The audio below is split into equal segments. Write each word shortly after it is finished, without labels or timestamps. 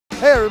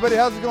Hey everybody,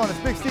 how's it going? It's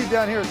Big Steve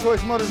down here at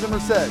Choice Motors in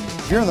Merced.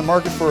 If you're in the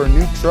market for a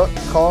new truck,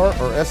 car,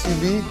 or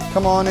SUV,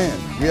 come on in.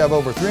 We have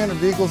over 300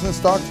 vehicles in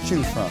stock to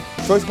choose from.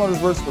 Choice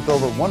Motors works with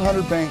over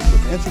 100 banks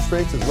with interest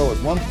rates as low as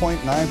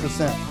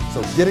 1.9%,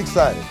 so get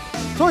excited.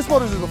 Choice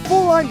Motors is a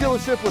full-line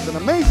dealership with an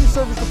amazing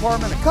service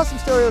department, a custom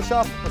stereo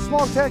shop, a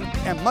small tech,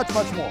 and much,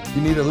 much more. You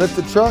need a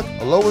lifted truck,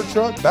 a lowered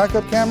truck,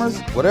 backup cameras,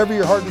 whatever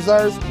your heart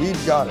desires,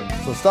 we've got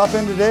it. So stop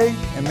in today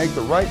and make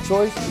the right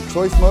choice with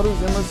Choice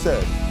Motors in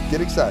Merced. Get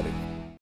excited.